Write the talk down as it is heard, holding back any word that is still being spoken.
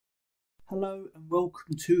Hello and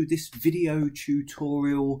welcome to this video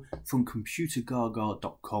tutorial from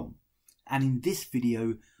Computergaga.com, and in this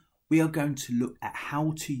video we are going to look at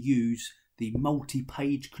how to use the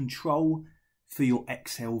multi-page control for your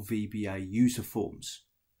Excel VBA user forms.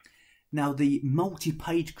 Now the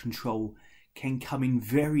multi-page control can come in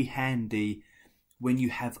very handy when you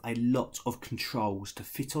have a lot of controls to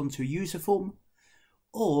fit onto a user form,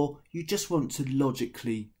 or you just want to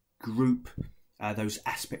logically group those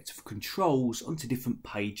aspects of controls onto different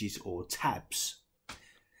pages or tabs.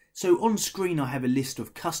 So on screen I have a list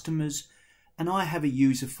of customers and I have a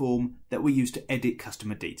user form that we use to edit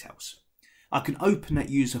customer details. I can open that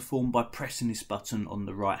user form by pressing this button on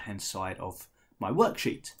the right hand side of my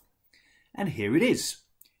worksheet. And here it is.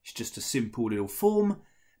 It's just a simple little form,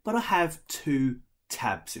 but I have two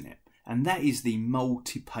tabs in it, and that is the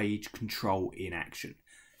multi-page control in action.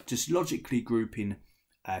 Just logically grouping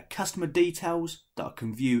customer details that I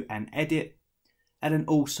can view and edit, and then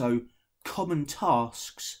also common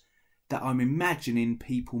tasks that I'm imagining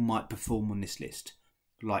people might perform on this list,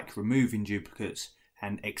 like removing duplicates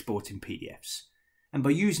and exporting PDFs. And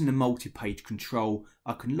by using the multi-page control,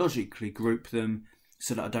 I can logically group them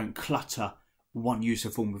so that I don't clutter one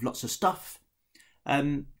user form with lots of stuff.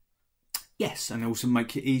 Yes, and also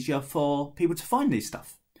make it easier for people to find these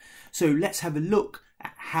stuff. So let's have a look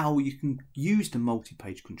at how you can use the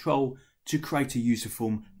multi-page control to create a user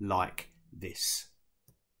form like this.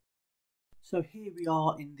 So here we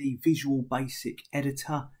are in the Visual Basic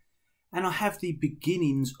editor, and I have the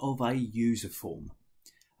beginnings of a user form.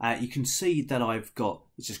 You can see that I've got,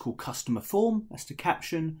 it's just called customer form, that's the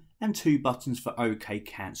caption, and two buttons for OK,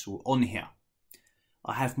 cancel on here.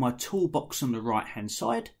 I have my toolbox on the right hand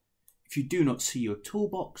side. If you do not see your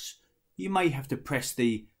toolbox, you may have to press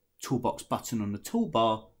the toolbox button on the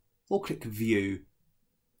toolbar or click view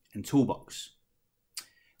and toolbox.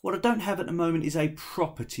 What I don't have at the moment is a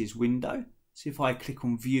properties window. So if I click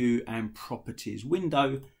on view and properties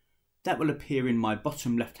window, that will appear in my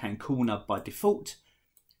bottom left hand corner by default,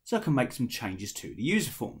 so I can make some changes to the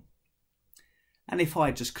user form. And if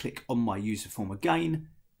I just click on my user form again,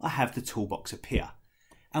 I have the toolbox appear.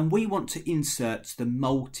 And we want to insert the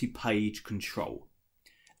multi-page control,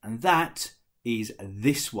 and that is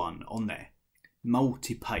this one on there,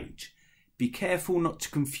 multi-page. Be careful not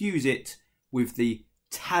to confuse it with the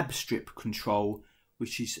tab strip control,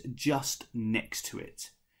 which is just next to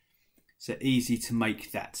it. So easy to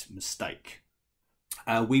make that mistake.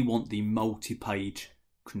 We want the multi-page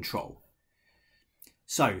control.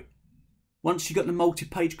 So once you've got the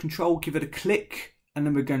multi-page control, give it a click, and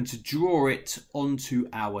then we're going to draw it onto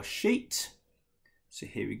our sheet. So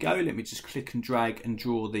here we go. Let me just click and drag and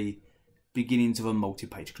draw the beginnings of a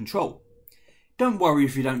multi-page control. Don't worry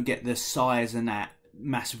if you don't get the size and that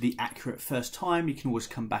massively accurate first time. You can always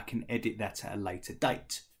come back and edit that at a later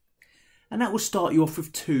date. And that will start you off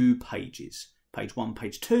with two pages. Page 1,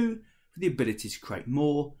 page 2, for the ability to create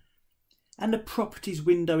more. And the properties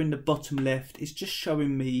window in the bottom left is just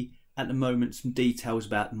showing me at the moment some details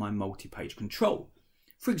about my multi-page control.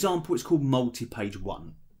 For example, it's called multi-page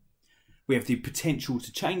 1. We have the potential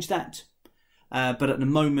to change that, but at the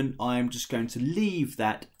moment I'm just going to leave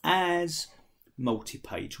that as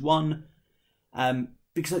multi-page 1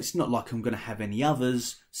 because it's not like I'm going to have any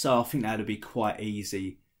others, so I think that'll be quite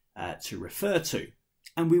easy to refer to.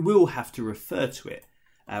 And we will have to refer to it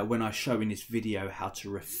when I show in this video how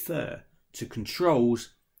to refer to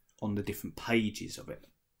controls on the different pages of it.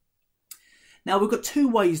 Now we've got two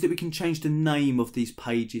ways that we can change the name of these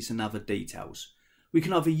pages and other details. We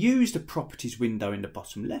can either use the properties window in the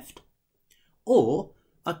bottom left, or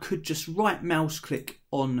I could just right mouse click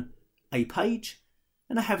on a page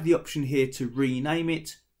and I have the option here to rename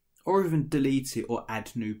it, or even delete it or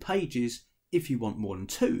add new pages if you want more than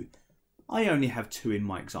two. I only have two in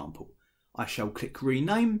my example. I shall click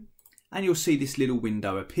rename and you'll see this little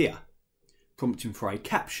window appear, prompting for a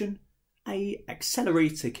caption, a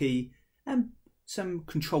accelerator key and some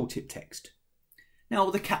control tip text. Now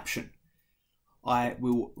the caption, I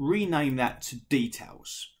will rename that to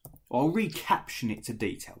details. Or I'll recaption it to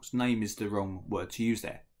details. Name is the wrong word to use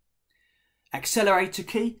there. Accelerator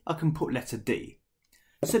key, I can put letter D.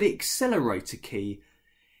 So the accelerator key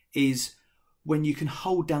is when you can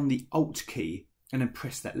hold down the Alt key and then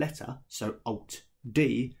press that letter, so Alt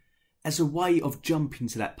D, as a way of jumping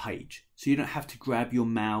to that page. So you don't have to grab your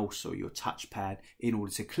mouse or your touchpad in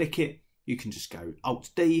order to click it. You can just go Alt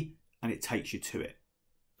D and it takes you to it.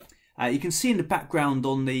 You can see in the background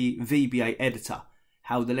on the VBA editor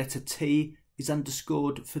how the letter T is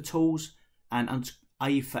underscored for tools and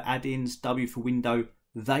A for add-ins, W for window.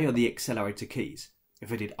 They are the accelerator keys.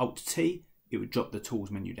 If I did Alt T, it would drop the tools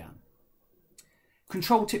menu down.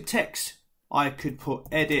 Control tip text, I could put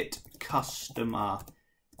edit customer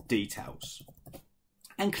details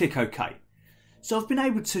and click OK. So I've been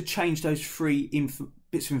able to change those three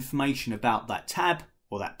bits of information about that tab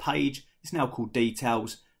or that page. It's now called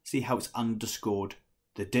details. See how it's underscored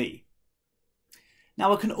the D.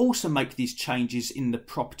 Now I can also make these changes in the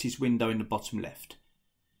properties window in the bottom left.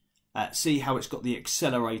 See how it's got the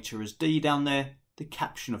accelerator as D down there, the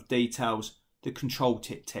caption of details, the control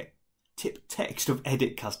tip text of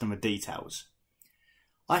edit customer details.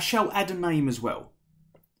 I shall add a name as well.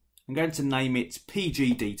 I'm going to name it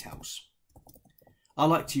PG details. I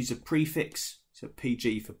like to use a prefix, so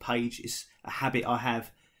PG for page is a habit I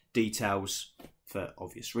have, details for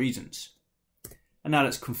obvious reasons. And now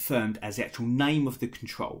that's confirmed as the actual name of the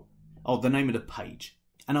control, or the name of the page.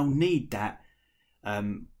 And I'll need that,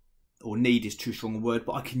 or need is too strong a word,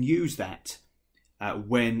 but I can use that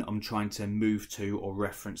when I'm trying to move to or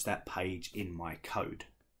reference that page in my code.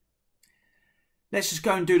 Let's just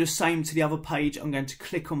go and do the same to the other page. I'm going to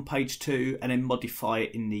click on page 2 and then modify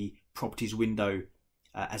it in the properties window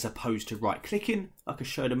as opposed to right clicking like I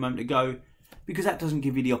showed a moment ago, because that doesn't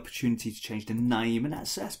give you the opportunity to change the name, and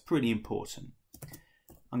that's pretty important.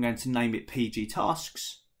 I'm going to name it PG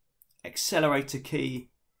tasks, accelerator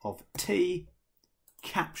key of T,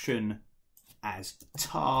 caption as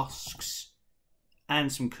tasks,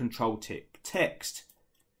 and some control tip text.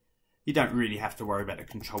 You don't really have to worry about the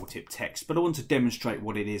control tip text, but I want to demonstrate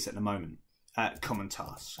what it is at the moment. Common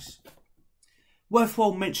tasks.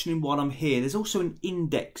 Worthwhile mentioning while I'm here, there's also an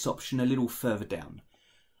index option a little further down.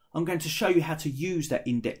 I'm going to show you how to use that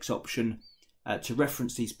index option to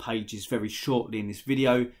reference these pages very shortly in this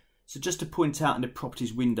video. So just to point out in the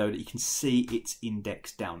properties window that you can see it's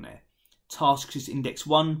indexed down there. Tasks is index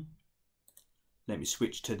 1. Let me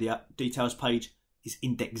switch to the details page. Is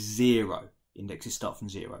index 0. Indexes start from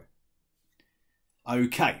 0.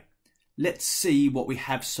 Okay, let's see what we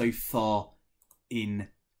have so far in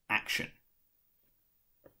action.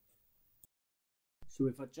 So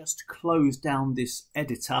if I just close down this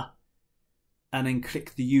editor and then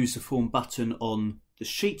click the user form button on the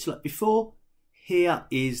sheet like before, here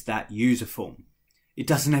is that user form. It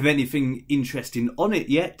doesn't have anything interesting on it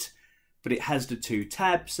yet, but it has the two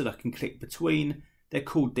tabs that I can click between. They're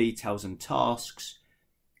called details and tasks.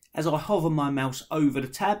 As I hover my mouse over the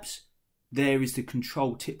tabs, there is the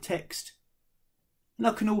control tip text. And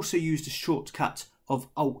I can also use the shortcut of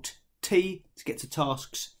Alt-T to get to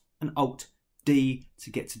tasks and Alt-D to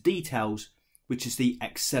get to details, which is the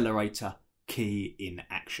accelerator key in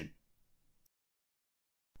action.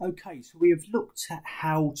 Okay, so we have looked at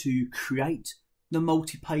how to create the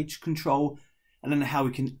multi-page control and then how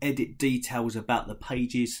we can edit details about the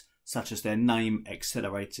pages, such as their name,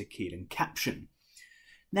 accelerator key and caption.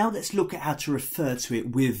 Now let's look at how to refer to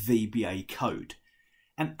it with VBA code.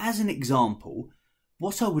 And as an example,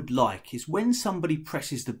 what I would like is when somebody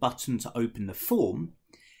presses the button to open the form,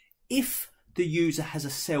 if the user has a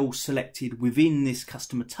cell selected within this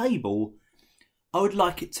customer table, I would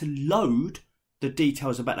like it to load the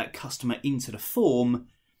details about that customer into the form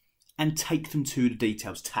and take them to the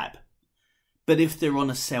details tab. But if they're on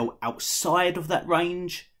a cell outside of that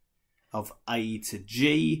range of A to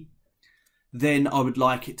G, then I would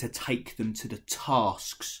like it to take them to the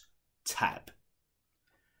tasks tab.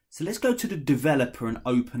 So let's go to the developer and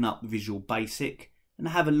open up Visual Basic and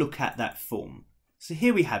have a look at that form. So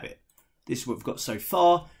here we have it. This is what we've got so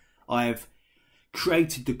far. I've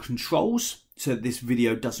created the controls so this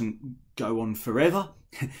video doesn't go on forever.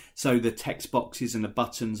 So the text boxes and the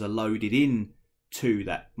buttons are loaded in to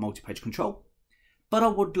that multi-page control. But I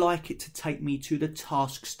would like it to take me to the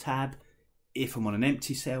tasks tab if I'm on an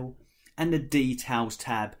empty cell, and the details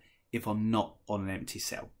tab if I'm not on an empty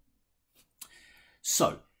cell.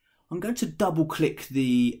 So I'm going to double click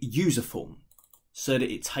the user form so that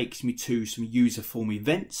it takes me to some user form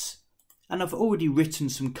events, and I've already written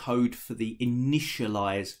some code for the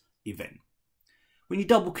initialize event. When you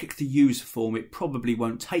double click the user form, it probably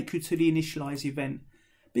won't take you to the initialize event,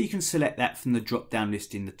 but you can select that from the drop down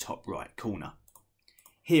list in the top right corner.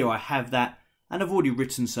 Here I have that, and I've already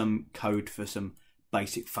written some code for some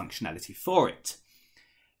basic functionality for it.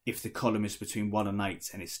 If the column is between 1 and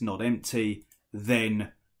 8 and it's not empty,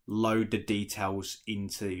 then load the details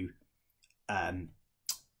into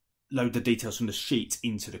load the details from the sheet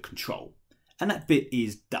into the control, and that bit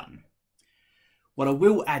is done. What I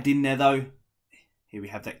will add in there though, here we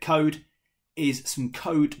have that code, is some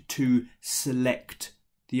code to select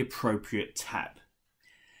the appropriate tab.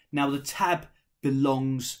 Now the tab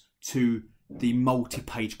belongs to the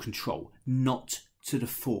multi-page control, not to the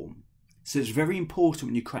form. So it's very important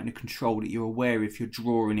when you're creating a control that you're aware if you're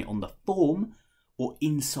drawing it on the form or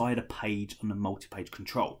inside a page on the multi-page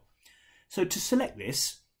control. So to select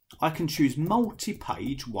this, I can choose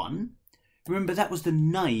multi-page 1. Remember, that was the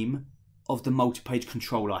name of the multi-page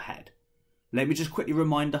control I had. Let me just quickly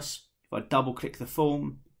remind us, if I double click the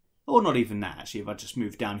form, or not even that actually, if I just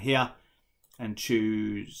move down here and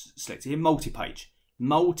choose, select here, multi-page.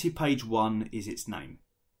 Multi-page 1 is its name.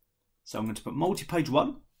 So I'm going to put multi-page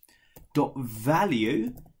 1 dot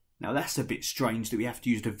value. Now that's a bit strange that we have to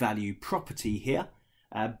use the value property here,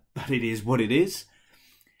 but it is what it is.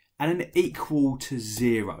 And an equal to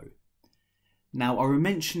 0. Now I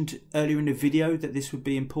mentioned earlier in the video that this would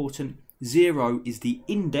be important. 0 is the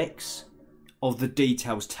index of the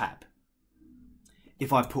details tab.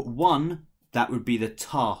 If I put 1, that would be the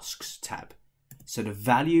tasks tab. So the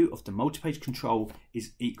value of the multi-page control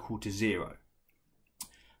is equal to 0.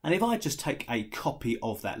 And if I just take a copy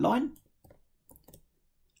of that line,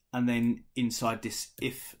 and then inside this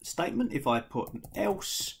if statement, if I put an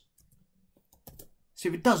else, so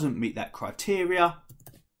if it doesn't meet that criteria,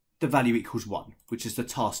 the value equals 1, which is the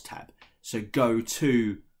task tab. So go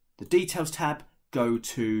to the details tab, go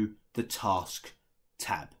to the task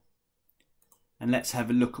tab. And let's have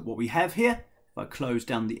a look at what we have here. If I close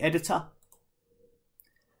down the editor,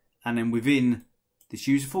 and then within this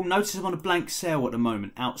user form, notice I'm on a blank cell at the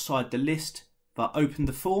moment outside the list. If I open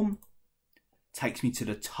the form, it takes me to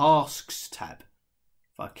the tasks tab.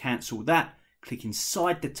 If I cancel that, click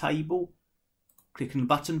inside the table, click on the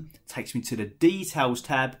button, it takes me to the details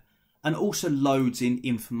tab, and also loads in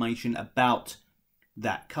information about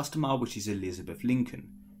that customer, which is Elizabeth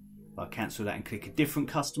Lincoln. If I cancel that and click a different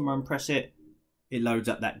customer and press it, it loads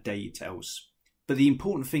up that details. But the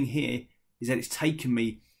important thing here is that it's taken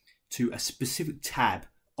me to a specific tab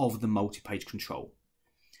of the multi-page control.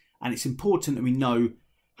 And it's important that we know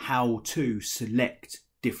how to select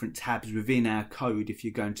different tabs within our code if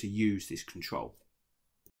you're going to use this control.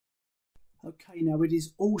 Okay, now it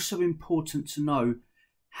is also important to know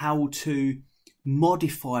how to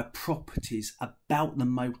modify properties about the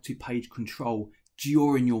multi-page control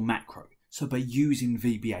during your macro. So by using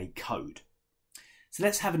VBA code. So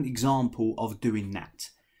let's have an example of doing that.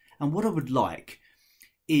 And what I would like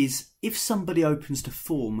is if somebody opens the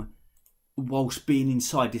form whilst being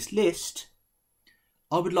inside this list,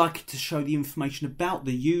 I would like it to show the information about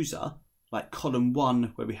the user, like column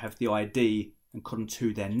 1 where we have the ID and column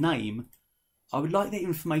 2 their name. I would like that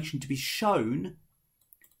information to be shown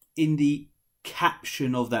in the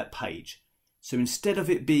caption of that page. So instead of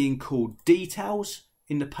it being called details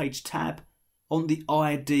in the page tab, on the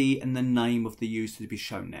ID and the name of the user to be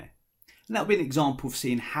shown there. And that'll be an example of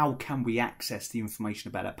seeing how can we access the information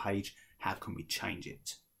about that page, how can we change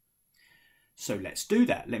it. So let's do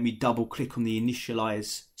that. Let me double click on the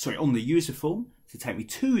on the user form to take me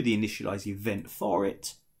to the initialize event for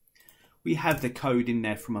it. We have the code in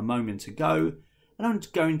there from a moment ago, and I'm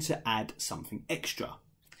going to add something extra.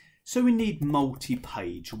 So we need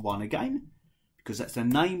multi-page 1 again, because that's the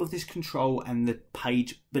name of this control and the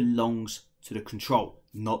page belongs to the control,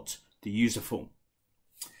 not the user form.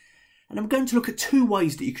 And I'm going to look at 2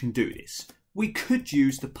 ways that you can do this. We could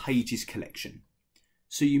use the pages collection.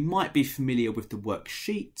 So you might be familiar with the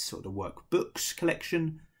worksheets or the workbooks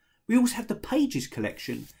collection. We also have the pages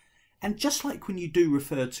collection. And just like when you do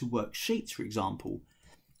refer to worksheets, for example,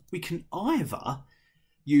 we can either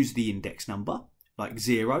use the index number, like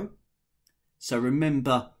 0. So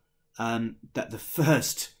remember that the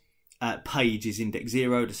first page is index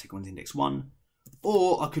 0, the second one's index 1.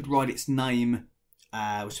 Or I could write its name,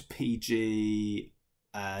 which is PG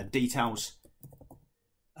details,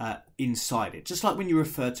 inside it. Just like when you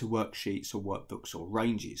refer to worksheets or workbooks or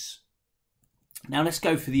ranges. Now let's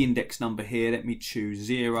go for the index number here. Let me choose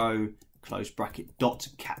 0, close bracket, dot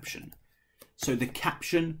caption. So the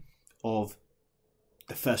caption of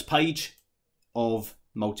the first page of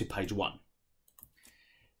multi-page 1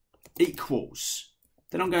 equals.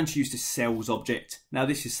 Then I'm going to use the cells object. Now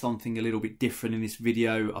this is something a little bit different in this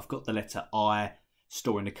video. I've got the letter I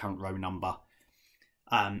storing the current row number.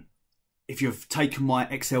 If you've taken my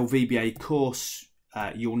Excel VBA course,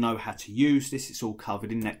 you'll know how to use this. It's all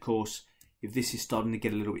covered in that course. If this is starting to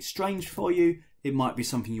get a little bit strange for you, it might be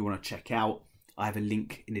something you want to check out. I have a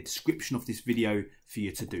link in the description of this video for you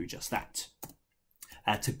to do just that,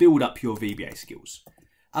 to build up your VBA skills.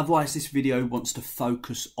 Otherwise, this video wants to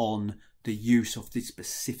focus on the use of this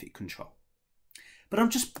specific control. But I'm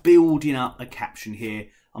just building up a caption here.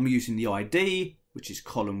 I'm using the ID, which is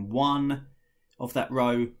column 1 of that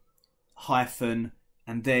row, hyphen,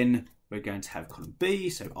 and then we're going to have column B,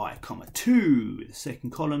 so I, comma 2, the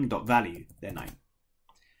second column, dot value, their name.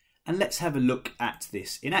 And let's have a look at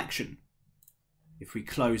this in action. If we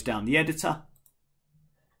close down the editor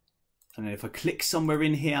And then if I click somewhere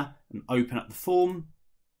in here and open up the form,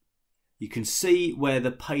 you can see where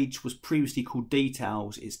the page was previously called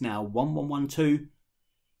details, it's now 1112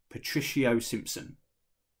 Patricio Simpson.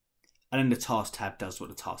 And then the task tab does what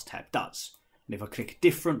the task tab does. And if I click a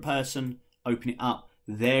different person, open it up,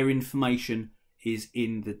 their information is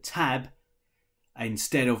in the tab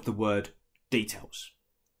instead of the word details.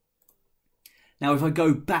 Now if I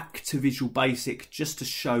go back to Visual Basic just to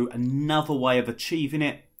show another way of achieving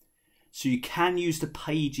it, so you can use the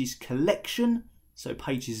pages collection, so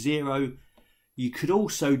pages 0, you could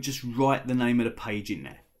also just write the name of the page in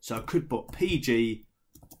there. So I could put PG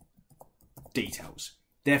details,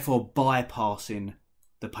 therefore bypassing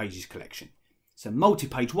the pages collection. So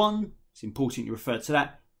multi-page 1, it's important you refer to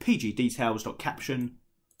that, PG details.caption,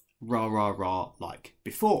 rah rah rah like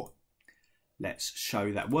before. Let's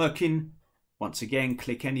show that working. Once again,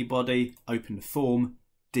 click anybody, open the form,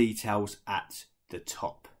 details at the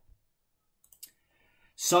top.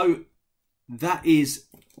 So that is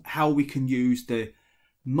how we can use the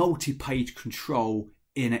multi-page control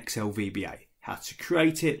in Excel VBA. How to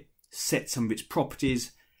create it, set some of its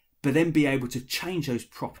properties, but then be able to change those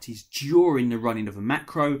properties during the running of a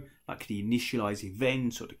macro, like the initialize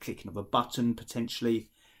event or the clicking of a button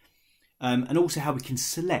potentially. And also how we can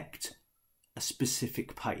select a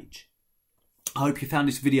specific page. I hope you found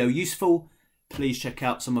this video useful. Please check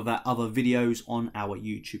out some of our other videos on our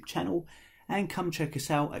YouTube channel and come check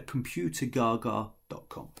us out at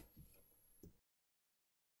Computergaga.com.